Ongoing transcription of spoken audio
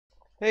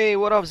Hey,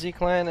 what up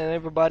Z-Clan and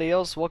everybody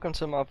else, welcome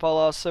to my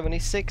Fallout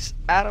 76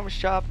 Atom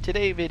Shop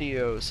Today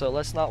video. So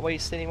let's not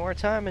waste any more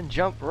time and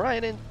jump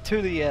right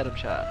into the Atom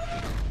Shop.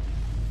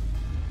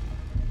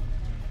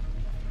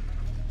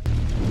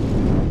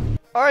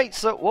 Alright,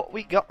 so what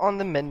we got on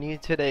the menu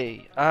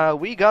today?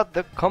 We got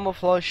the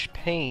Camouflage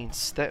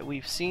paints that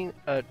we've seen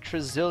a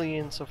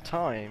trillions of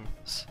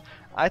times.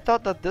 I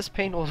thought that this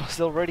paint was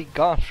already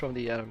gone from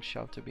the Atom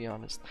Shop, to be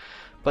honest.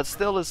 But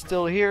still, it's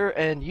still here,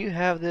 and you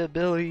have the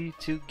ability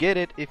to get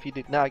it if you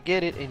did not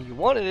get it and you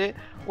wanted it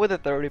with a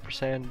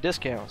 30%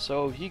 discount.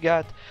 So if you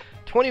got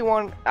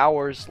 21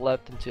 hours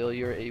left until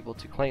you're able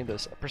to claim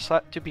this.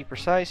 To be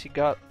precise, you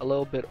got a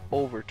little bit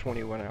over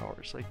 21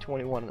 hours, like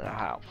 21 and a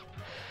half.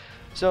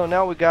 So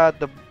now we got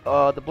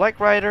the Black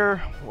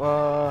Rider,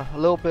 a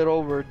little bit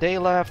over a day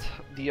left.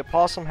 The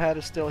Opossum hat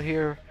is still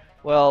here.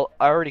 Well,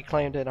 I already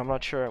claimed it. I'm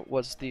not sure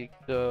what's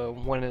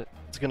when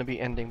it's gonna be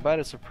ending, but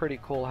it's a pretty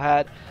cool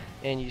hat,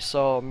 and you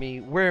saw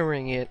me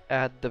wearing it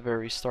at the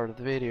very start of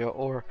the video,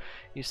 or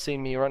you see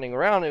me running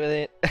around with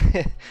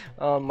it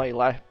on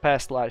my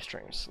past live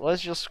streams.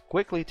 Let's just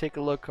quickly take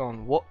a look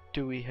on what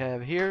do we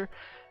have here,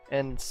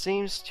 and it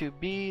seems to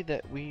be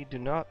that we do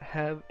not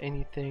have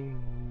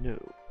anything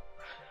new.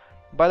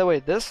 By the way,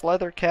 this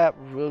leather cap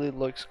really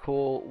looks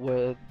cool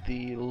with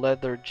the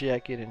leather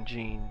jacket and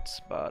jeans.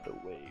 By the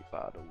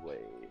way,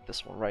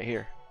 this one right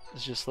here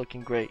is just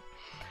looking great.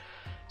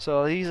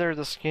 So these are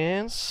the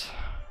skins.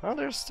 Oh,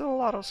 there's still a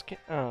lot of skin.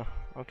 Oh,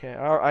 okay.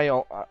 I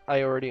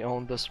already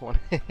own this one.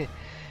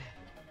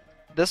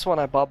 This one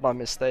I bought by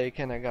mistake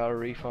and I got a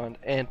refund,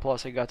 and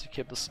plus I got to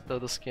keep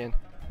the skin.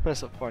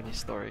 That's a funny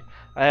story.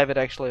 I have it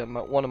actually in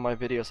one of my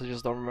videos. I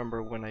just don't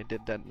remember when I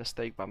did that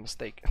mistake by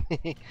mistake.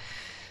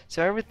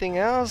 So everything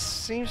else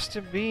seems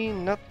to be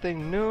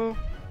nothing new.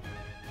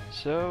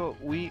 So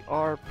we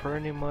are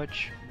pretty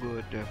much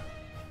good.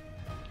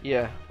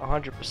 Yeah,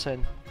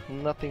 100%.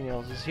 Nothing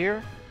else is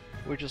here.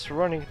 We're just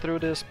running through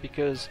this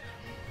because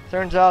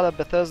turns out that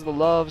Bethesda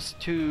loves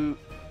to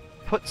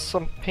put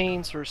some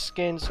paints or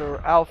skins or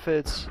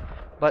outfits,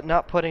 but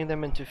not putting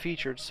them into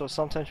featured. So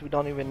sometimes we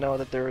don't even know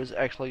that there is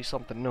actually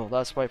something new.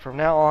 That's why from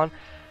now on,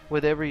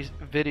 with every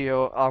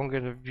video, I'm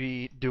gonna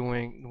be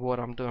doing what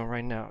I'm doing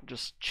right now,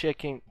 just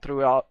checking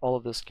throughout all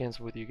of the skins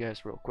with you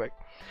guys real quick.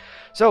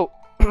 So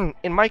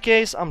in my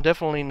case, I'm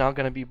definitely not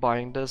gonna be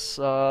buying this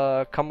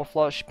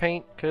camouflage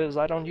paint because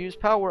I don't use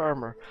power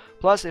armor.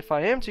 Plus, if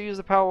I am to use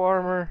the power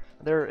armor,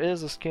 there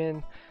is a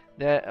skin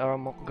that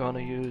I'm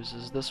gonna use.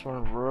 Is this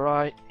one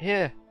right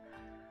here?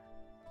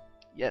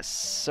 Yes,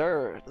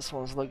 sir. This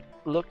one's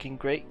looking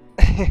great.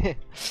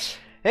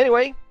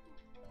 Anyway,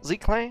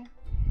 Z-Clan.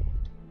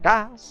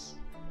 Guys,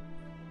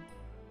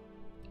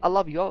 I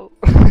love you all.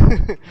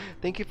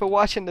 Thank you for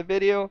watching the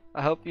video.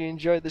 I hope you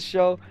enjoyed the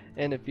show,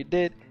 and if you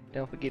did,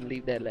 don't forget to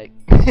leave that like.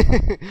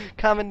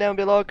 Comment down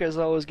below because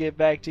I always get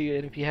back to you,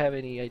 and if you have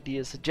any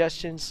ideas,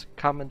 suggestions,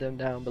 comment them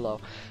down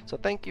below. So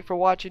thank you for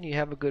watching. You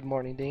have a good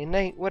morning, day, and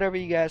night, whatever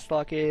you guys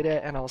lock it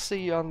at, and I'll see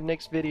you on the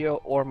next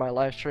video or my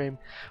live stream,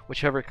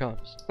 whichever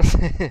comes.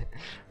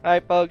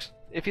 Alright folks,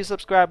 if you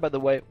subscribe, by the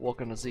way,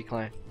 welcome to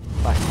Z-Clan.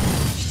 Bye.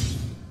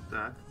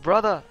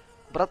 Brother,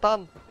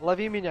 братан,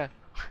 лови меня.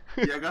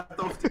 Я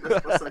готов тебя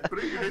спасать,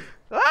 прыгай.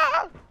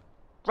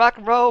 Rock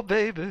and roll,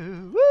 baby.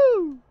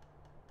 Woo!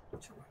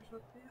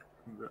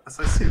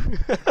 Ассасин.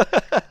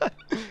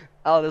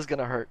 Oh, this is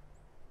gonna hurt.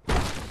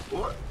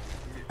 О!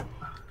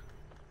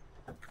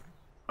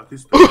 А ты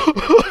стой.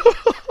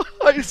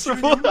 I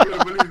survived.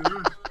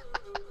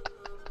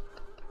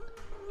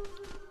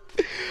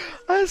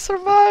 I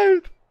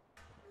survived.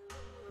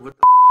 What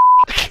the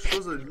fuck?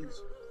 Что за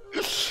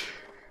дичь?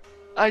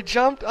 I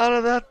jumped out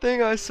of that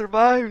thing. I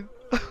survived.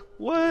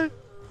 What?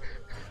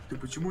 Ты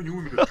почему не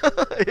умер?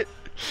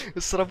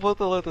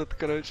 Сработал этот,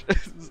 короче.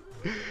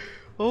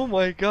 Oh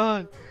my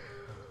god.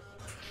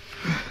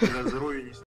 Разрой